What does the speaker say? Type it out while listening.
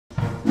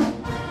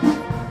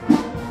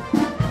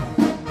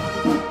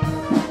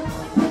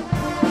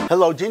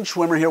Hello, Gene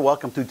Schwimmer here.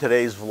 Welcome to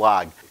today's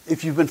vlog.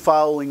 If you've been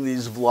following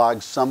these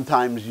vlogs,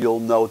 sometimes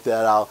you'll note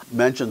that I'll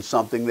mention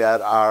something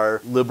that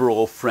our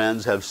liberal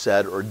friends have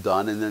said or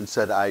done and then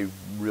said, I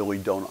really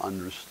don't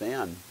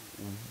understand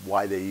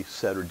why they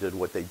said or did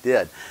what they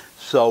did.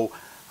 So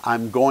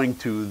I'm going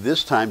to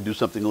this time do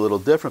something a little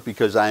different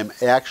because I'm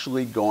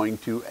actually going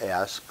to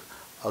ask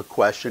a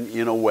question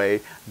in a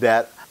way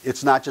that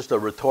it's not just a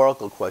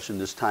rhetorical question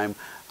this time.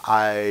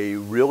 I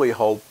really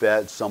hope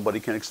that somebody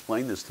can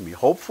explain this to me.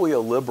 Hopefully a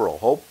liberal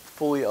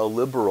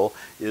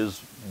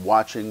is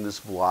watching this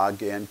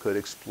vlog and could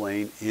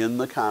explain in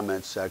the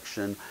comment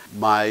section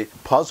my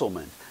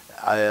puzzlement.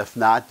 If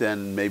not,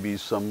 then maybe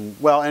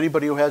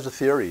anybody who has a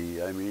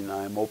theory. I mean,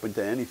 I'm open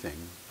to anything.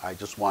 I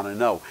just want to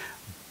know.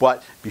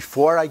 But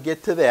before I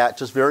get to that,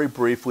 just very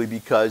briefly,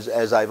 because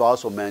as I've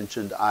also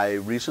mentioned, I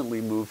recently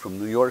moved from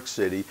New York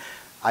City.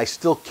 I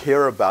still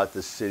care about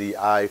the city.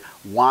 I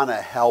want to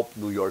help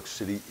New York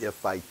City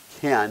if I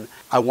can.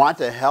 I want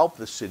to help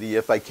the city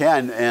if I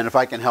can, and if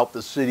I can help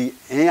the city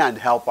and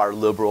help our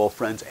liberal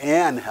friends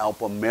and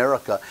help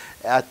America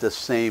at the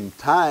same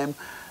time,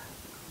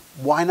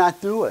 why not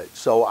do it?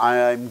 So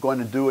I'm going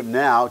to do it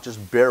now.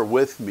 Just bear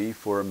with me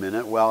for a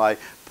minute while I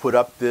put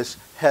up this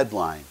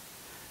headline.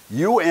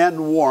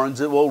 UN warns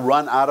it will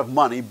run out of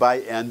money by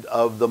end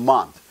of the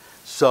month.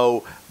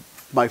 So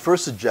my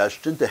first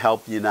suggestion to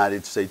help the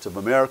United States of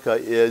America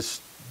is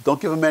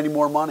don't give them any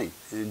more money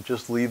and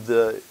just leave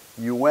the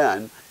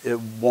UN. It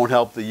won't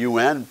help the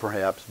UN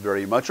perhaps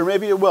very much, or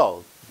maybe it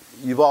will.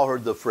 You've all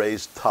heard the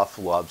phrase tough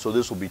love, so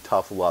this will be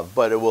tough love,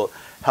 but it will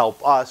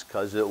help us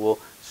because it will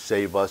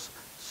save us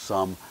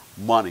some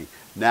money.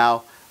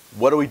 Now,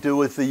 what do we do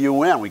with the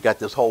UN? We got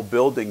this whole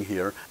building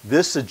here.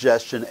 This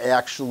suggestion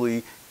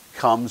actually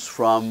comes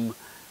from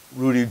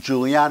Rudy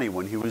Giuliani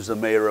when he was the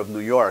mayor of New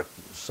York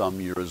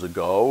some years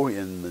ago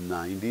in the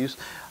 90s.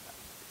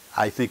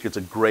 I think it's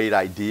a great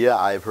idea.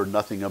 I've heard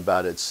nothing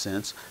about it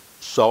since.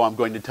 So I'm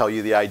going to tell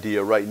you the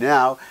idea right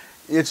now.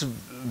 It's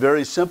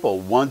very simple.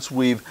 Once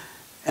we've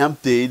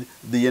emptied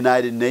the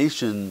United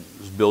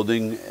Nations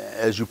building,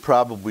 as you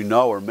probably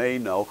know or may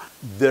know,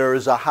 there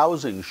is a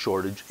housing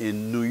shortage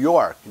in New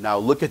York. Now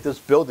look at this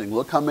building.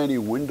 Look how many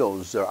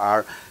windows there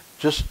are.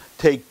 Just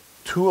take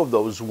two of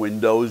those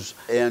windows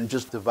and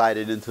just divide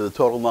it into the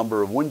total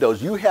number of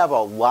windows. You have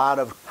a lot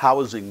of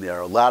housing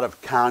there, a lot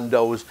of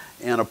condos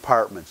and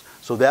apartments.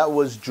 So that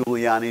was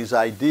Giuliani's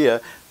idea.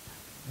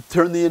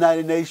 Turn the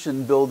United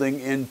Nations building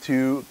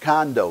into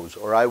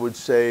condos, or I would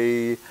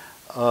say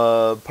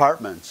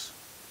apartments.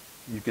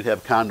 You could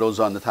have condos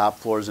on the top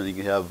floors and you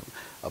could have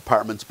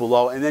apartments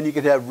below, and then you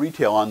could have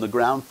retail on the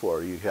ground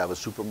floor. You could have a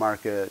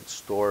supermarket,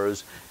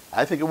 stores.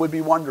 I think it would be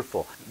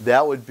wonderful.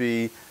 That would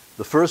be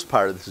the first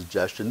part of the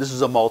suggestion. This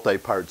is a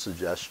multi-part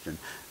suggestion.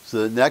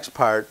 So the next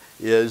part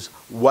is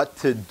what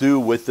to do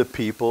with the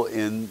people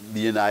in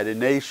the United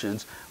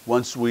Nations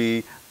once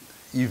we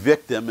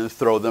evict them and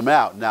throw them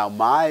out. Now,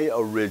 my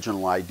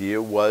original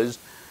idea was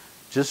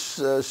just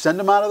send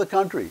them out of the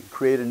country,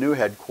 create a new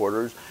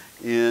headquarters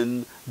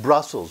in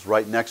Brussels,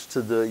 right next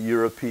to the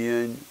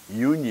European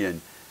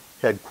Union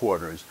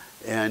headquarters.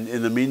 And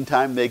in the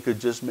meantime, they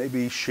could just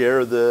maybe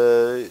share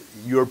the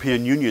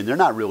European Union. They're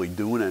not really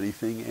doing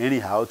anything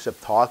anyhow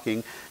except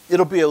talking.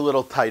 It'll be a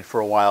little tight for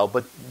a while,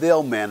 but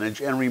they'll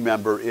manage. And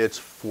remember, it's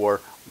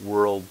for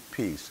world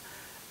peace.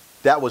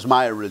 That was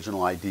my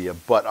original idea,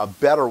 but a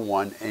better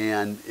one,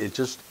 and it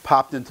just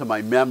popped into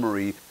my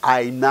memory.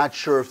 I'm not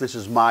sure if this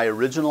is my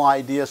original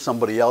idea.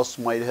 Somebody else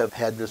might have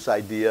had this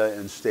idea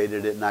and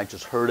stated it, and I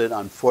just heard it.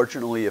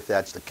 Unfortunately, if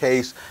that's the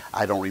case,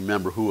 I don't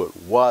remember who it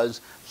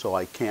was, so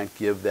I can't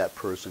give that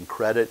person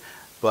credit.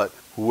 But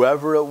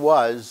whoever it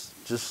was,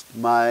 just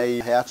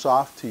my hat's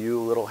off to you,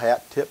 a little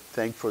hat tip.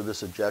 Thanks for the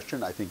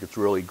suggestion. I think it's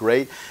really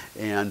great.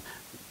 And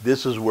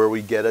this is where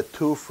we get a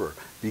twofer,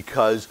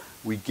 because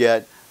we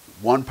get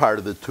one part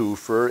of the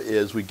twofer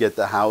is we get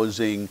the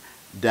housing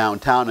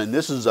downtown, and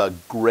this is a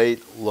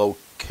great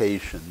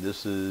location.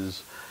 This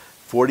is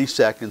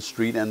 42nd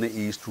Street and the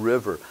East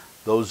River.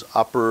 Those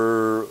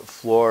upper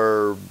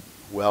floor,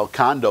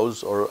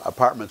 condos or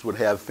apartments would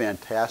have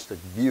fantastic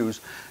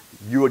views.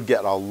 You would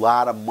get a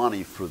lot of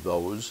money for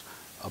those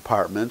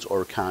apartments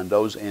or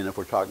condos, and if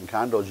we're talking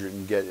condos, you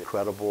can get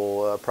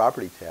incredible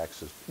property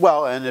taxes.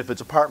 Well, and if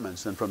it's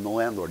apartments, then from the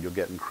landlord, you'll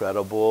get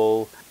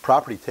incredible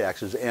property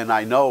taxes. And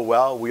I know,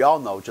 we all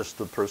know just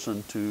the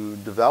person to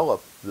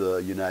develop the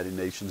United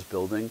Nations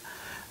building,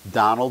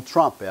 Donald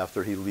Trump,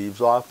 after he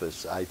leaves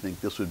office. I think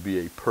this would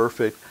be a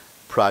perfect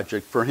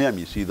project for him.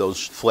 You see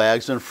those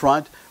flags in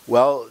front?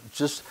 Well,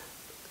 just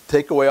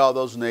take away all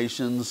those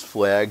nations'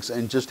 flags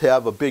and just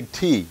have a big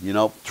T,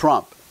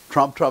 Trump.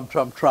 Trump, Trump,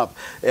 Trump, Trump.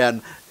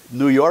 And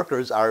New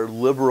Yorkers, our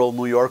liberal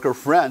New Yorker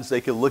friends, they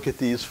can look at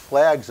these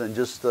flags and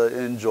just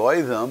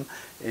enjoy them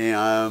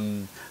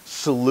and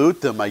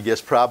salute them, I guess,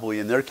 probably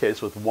in their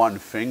case with one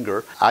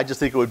finger. I just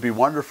think it would be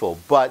wonderful.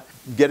 But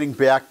getting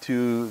back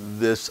to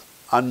this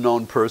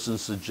unknown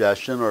person's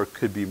suggestion, or it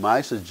could be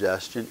my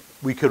suggestion,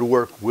 we could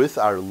work with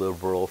our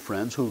liberal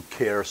friends who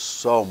care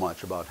so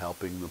much about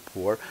helping the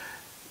poor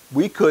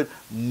We could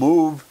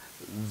move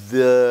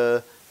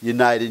the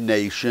United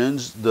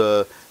Nations,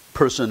 the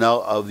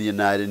personnel of the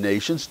United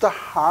Nations, to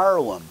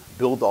Harlem,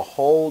 build a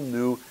whole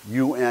new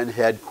UN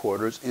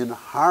headquarters in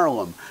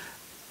Harlem.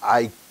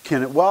 I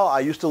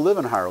used to live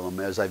in Harlem,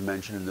 as I've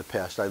mentioned in the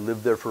past. I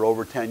lived there for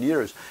over 10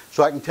 years.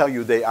 So I can tell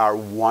you they are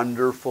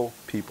wonderful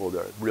people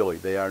there. Really,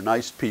 they are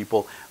nice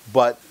people,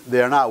 but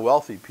they are not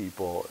wealthy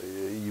people.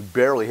 You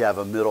barely have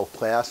a middle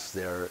class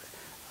there.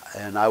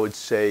 And I would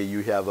say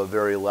you have a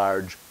very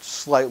large,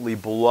 slightly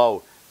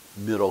below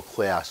middle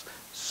class.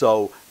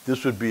 So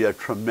this would be a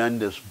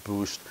tremendous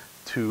boost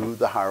to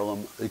the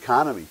Harlem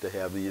economy to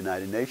have the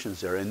United Nations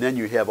there. And then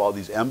you have all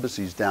these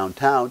embassies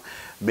downtown.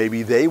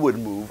 Maybe they would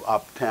move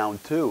uptown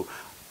too.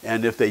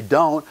 And if they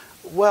don't,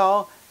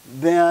 well,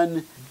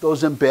 then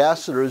those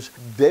ambassadors,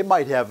 they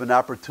might have an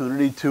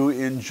opportunity to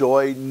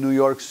enjoy New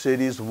York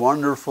City's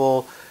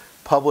wonderful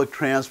public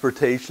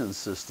transportation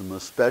system,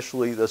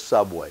 especially the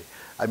subway.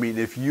 I mean,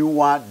 if you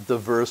want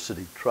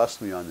diversity,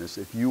 trust me on this,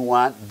 if you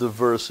want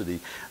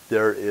diversity,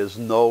 there is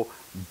no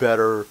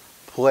better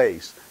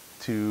place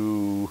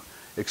to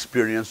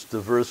experience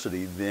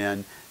diversity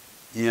than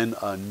in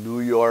a New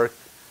York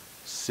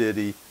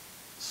City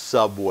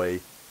subway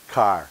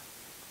car.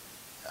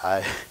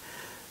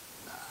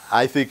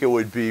 I think it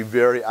would be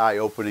very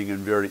eye-opening and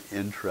very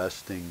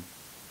interesting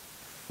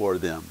for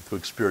them to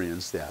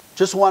experience that.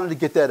 Just wanted to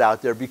get that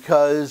out there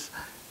because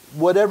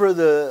whatever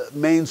the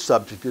main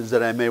subject is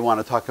that I may want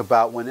to talk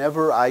about,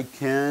 whenever I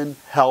can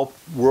help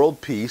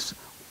world peace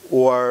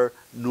or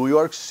New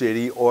York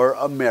City or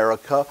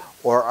America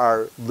or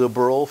our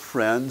liberal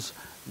friends,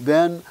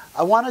 then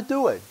I want to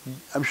do it.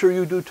 I'm sure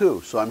you do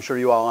too, so I'm sure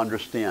you all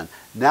understand.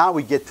 Now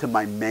we get to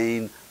my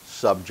main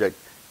subject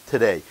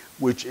today,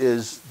 which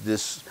is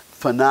this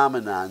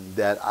phenomenon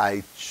that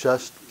I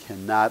just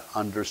cannot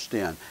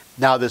understand.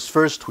 Now this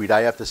first tweet,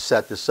 I have to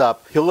set this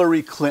up.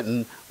 Hillary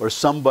Clinton or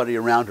somebody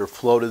around her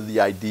floated the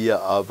idea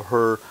of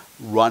her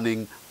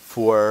running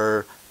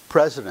for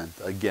president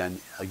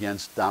again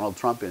against Donald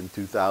Trump in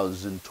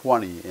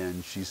 2020,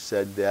 and she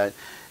said that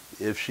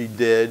if she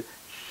did,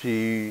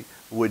 she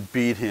would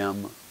beat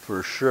him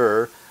for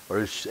sure, or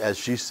as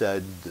she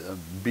said,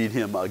 beat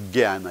him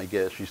again. I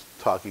guess she's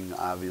talking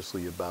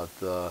obviously about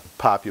the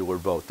popular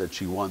vote, that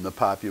she won the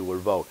popular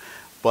vote.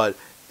 But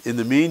in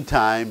the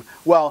meantime,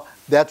 well,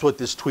 that's what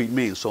this tweet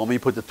means. So let me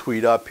put the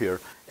tweet up here.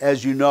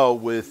 As you know,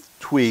 with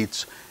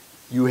tweets,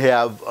 you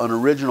have an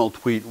original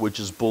tweet which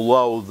is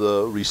below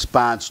the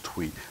response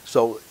tweet.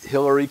 So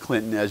Hillary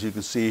Clinton, as you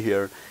can see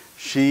here,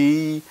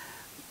 she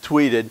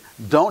tweeted,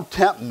 "Don't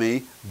tempt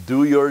me,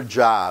 do your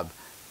job,"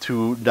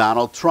 to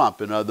Donald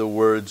Trump. In other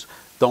words,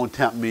 don't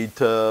tempt me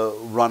to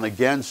run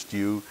against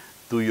you,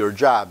 do your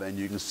job. And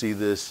you can see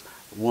this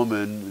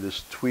woman,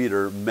 this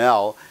tweeter,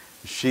 Mel,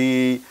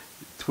 she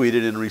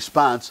tweeted in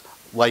response,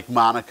 "Like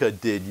Monica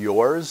did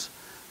yours."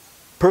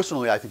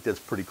 Personally, I think that's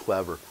pretty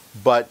clever.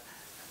 But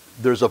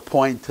there's a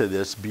point to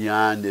this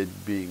beyond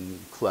it being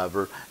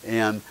clever,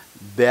 and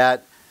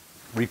that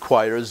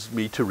requires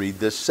me to read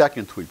this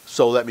second tweet.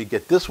 So let me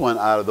get this one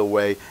out of the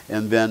way,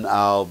 and then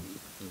I'll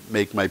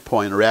make my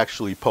point, or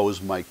actually pose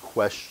my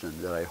question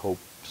that I hope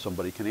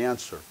somebody can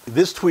answer.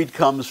 This tweet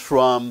comes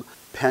from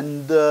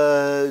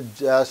Penda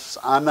Jess.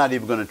 I'm not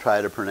even going to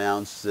try to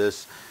pronounce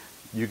this.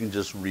 You can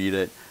just read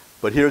it.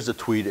 But here's the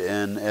tweet,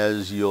 and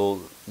as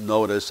you'll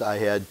notice, I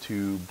had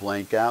to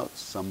blank out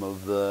some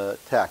of the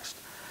text.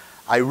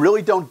 "I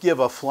really don't give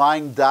a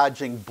flying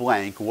dodging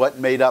blank what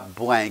made up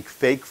blank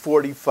fake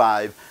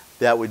 45,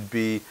 that would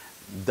be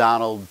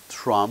Donald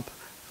Trump,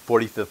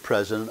 45th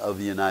President of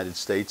the United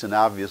States." And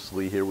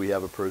obviously here we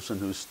have a person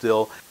who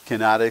still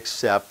cannot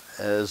accept,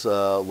 as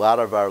a lot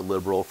of our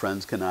liberal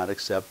friends cannot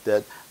accept,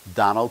 that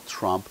Donald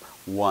Trump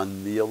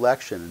won the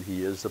election and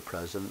he is the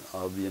President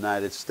of the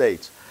United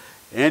States.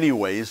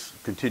 Anyways,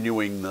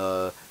 continuing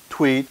the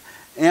tweet,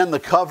 "And the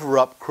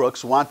cover-up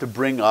crooks want to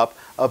bring up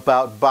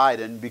about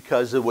Biden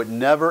because it would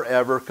never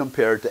ever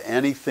compare to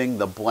anything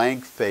the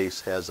blank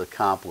face has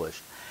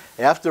accomplished.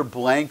 After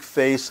blank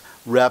face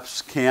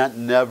reps can't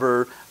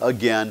never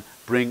again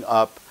bring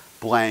up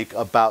blank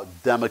about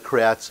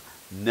Democrats,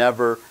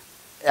 never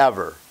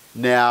ever."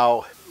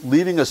 Now,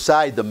 leaving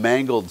aside the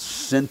mangled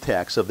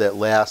syntax of that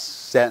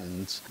last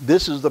sentence,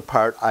 this is the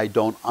part I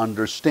don't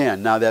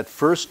understand. Now, that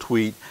first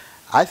tweet,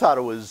 I thought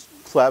it was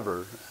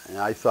clever, and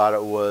I thought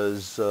it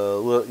was,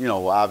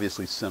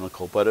 obviously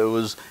cynical, but it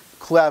was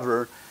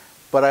clever,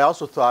 but I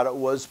also thought it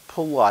was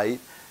polite.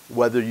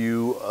 Whether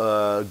you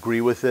agree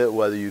with it,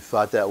 whether you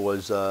thought that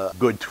was a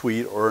good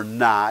tweet or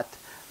not,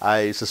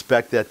 I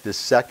suspect that the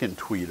second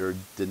tweeter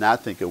did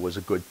not think it was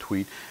a good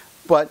tweet.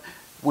 But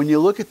when you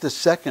look at the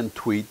second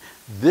tweet,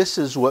 this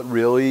is what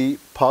really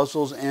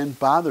puzzles and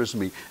bothers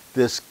me.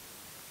 This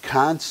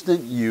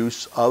constant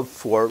use of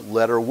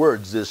four-letter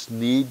words, this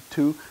need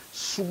to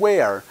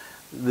swear,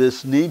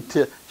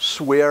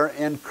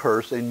 and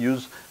curse and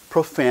use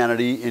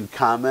profanity in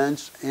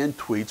comments and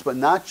tweets, but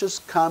not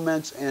just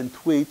comments and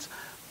tweets,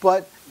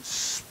 but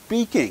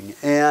speaking.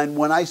 And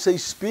when I say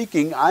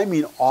speaking, I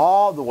mean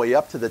all the way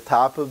up to the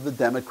top of the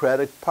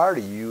Democratic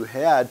Party. You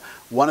had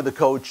one of the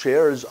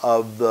co-chairs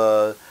of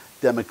the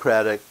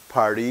Democratic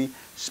Party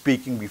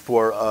speaking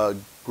before a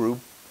group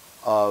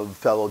of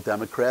fellow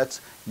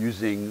Democrats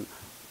using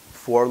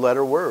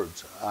four-letter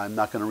words. I'm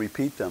not going to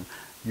repeat them.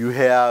 You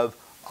have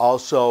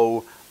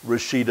also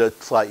Rashida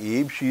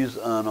Tlaib. She's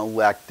an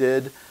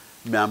elected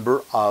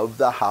member of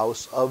the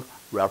House of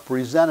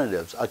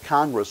Representatives, a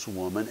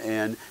congresswoman,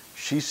 and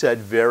she said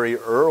very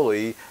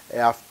early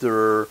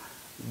after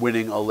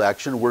winning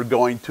election, we're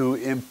going to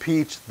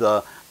impeach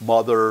the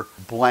mother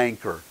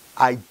blanker.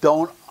 I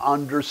don't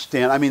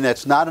understand. I mean,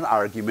 that's not an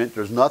argument.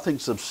 There's nothing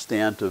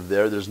substantive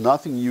there. There's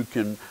nothing you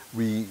can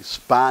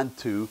respond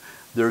to.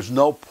 There's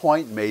no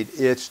point made.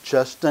 It's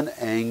just an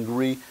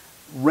angry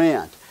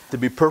rant. To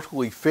be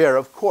perfectly fair,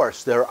 of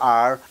course, there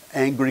are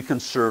angry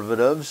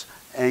conservatives,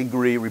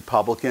 angry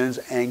Republicans,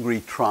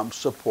 angry Trump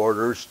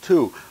supporters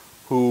too,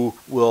 who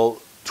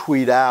will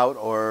tweet out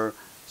or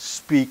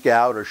speak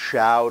out or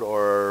shout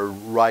or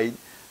write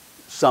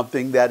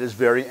something that is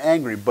very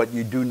angry. But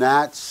you do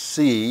not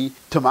see,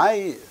 to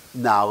my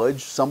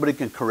knowledge, somebody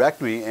can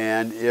correct me,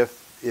 and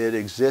if it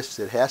exists,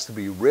 it has to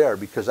be rare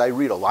because I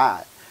read a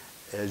lot.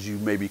 As you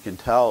maybe can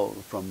tell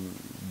from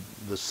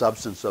the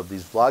substance of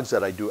these vlogs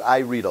that I do, I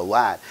read a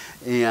lot.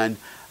 And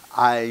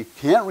I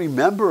can't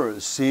remember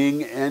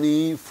seeing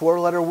any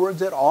four-letter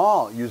words at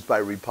all used by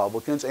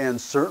Republicans,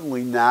 and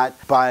certainly not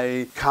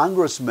by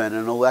congressmen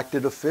and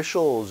elected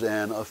officials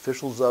and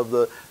officials of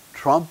the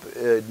Trump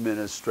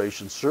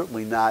administration,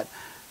 certainly not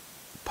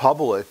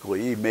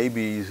publicly.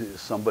 Maybe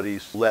somebody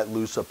let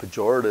loose a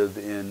pejorative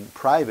in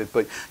private,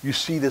 but you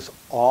see this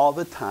all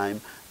the time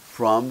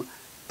from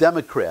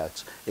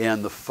Democrats.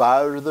 And the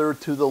farther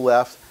to the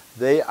left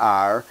they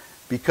are,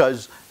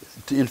 because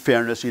in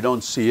fairness, you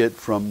don't see it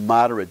from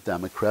moderate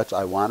Democrats.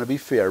 I want to be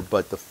fair,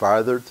 but the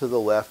farther to the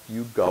left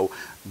you go,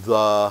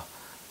 the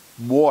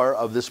more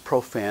of this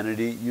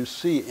profanity you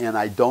see. And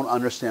I don't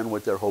understand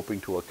what they're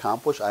hoping to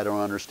accomplish. I don't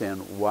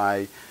understand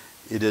why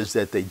it is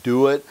that they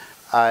do it.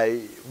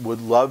 I would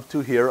love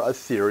to hear a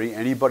theory.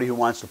 Anybody who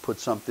wants to put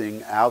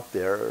something out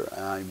there,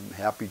 I'm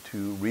happy to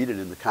read it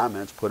in the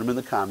comments, put them in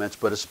the comments,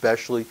 but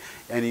especially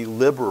any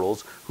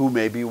liberals who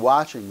may be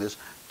watching this,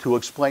 to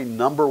explain,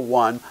 number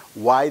one,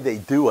 why they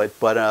do it,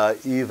 but an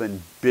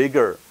even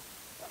bigger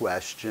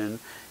question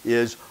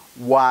is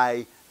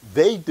why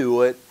they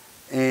do it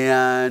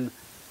and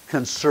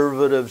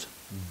conservatives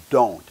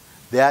don't.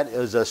 That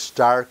is a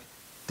stark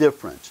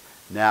difference.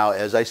 Now,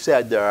 as I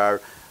said, there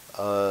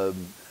are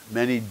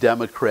many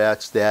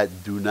Democrats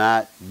that do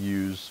not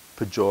use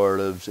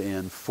pejoratives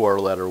and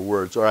four-letter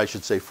words, or I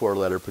should say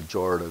four-letter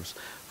pejoratives,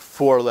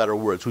 four-letter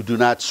words, who do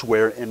not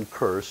swear and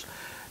curse.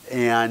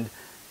 And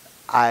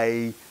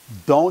I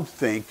don't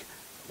think,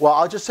 well,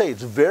 I'll just say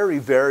it's very,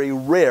 very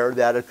rare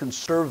that a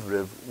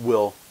conservative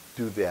will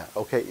do that.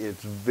 Okay,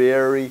 it's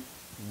very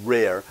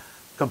rare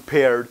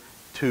compared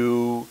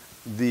to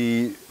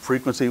the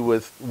frequency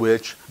with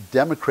which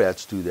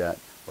Democrats do that,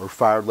 or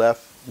far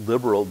left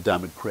liberal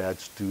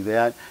Democrats do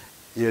that.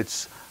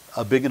 It's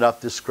a big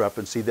enough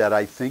discrepancy that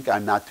I think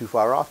I'm not too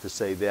far off to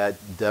say that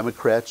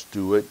Democrats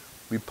do it,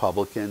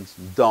 Republicans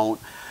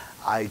don't.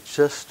 I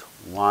just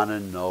want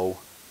to know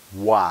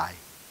why.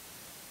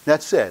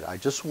 That's it. I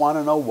just want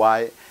to know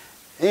why.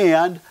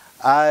 And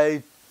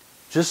I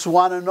just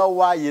want to know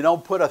why you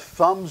don't put a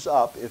thumbs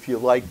up if you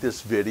like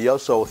this video.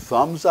 So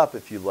thumbs up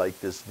if you like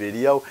this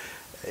video.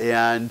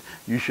 And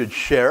you should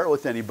share it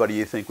with anybody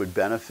you think would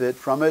benefit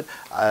from it.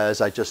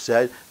 As I just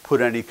said, put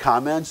any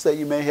comments that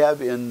you may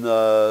have in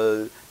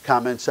the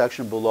comment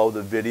section below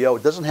the video.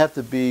 It doesn't have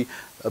to be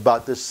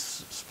about this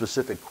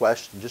specific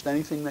question, just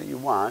anything that you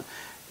want.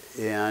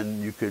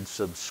 And you could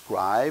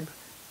subscribe.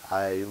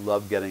 I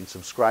love getting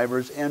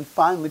subscribers. And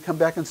finally, come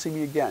back and see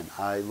me again.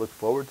 I look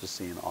forward to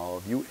seeing all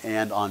of you.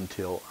 And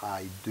until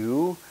I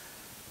do,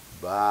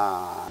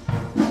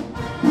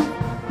 bye.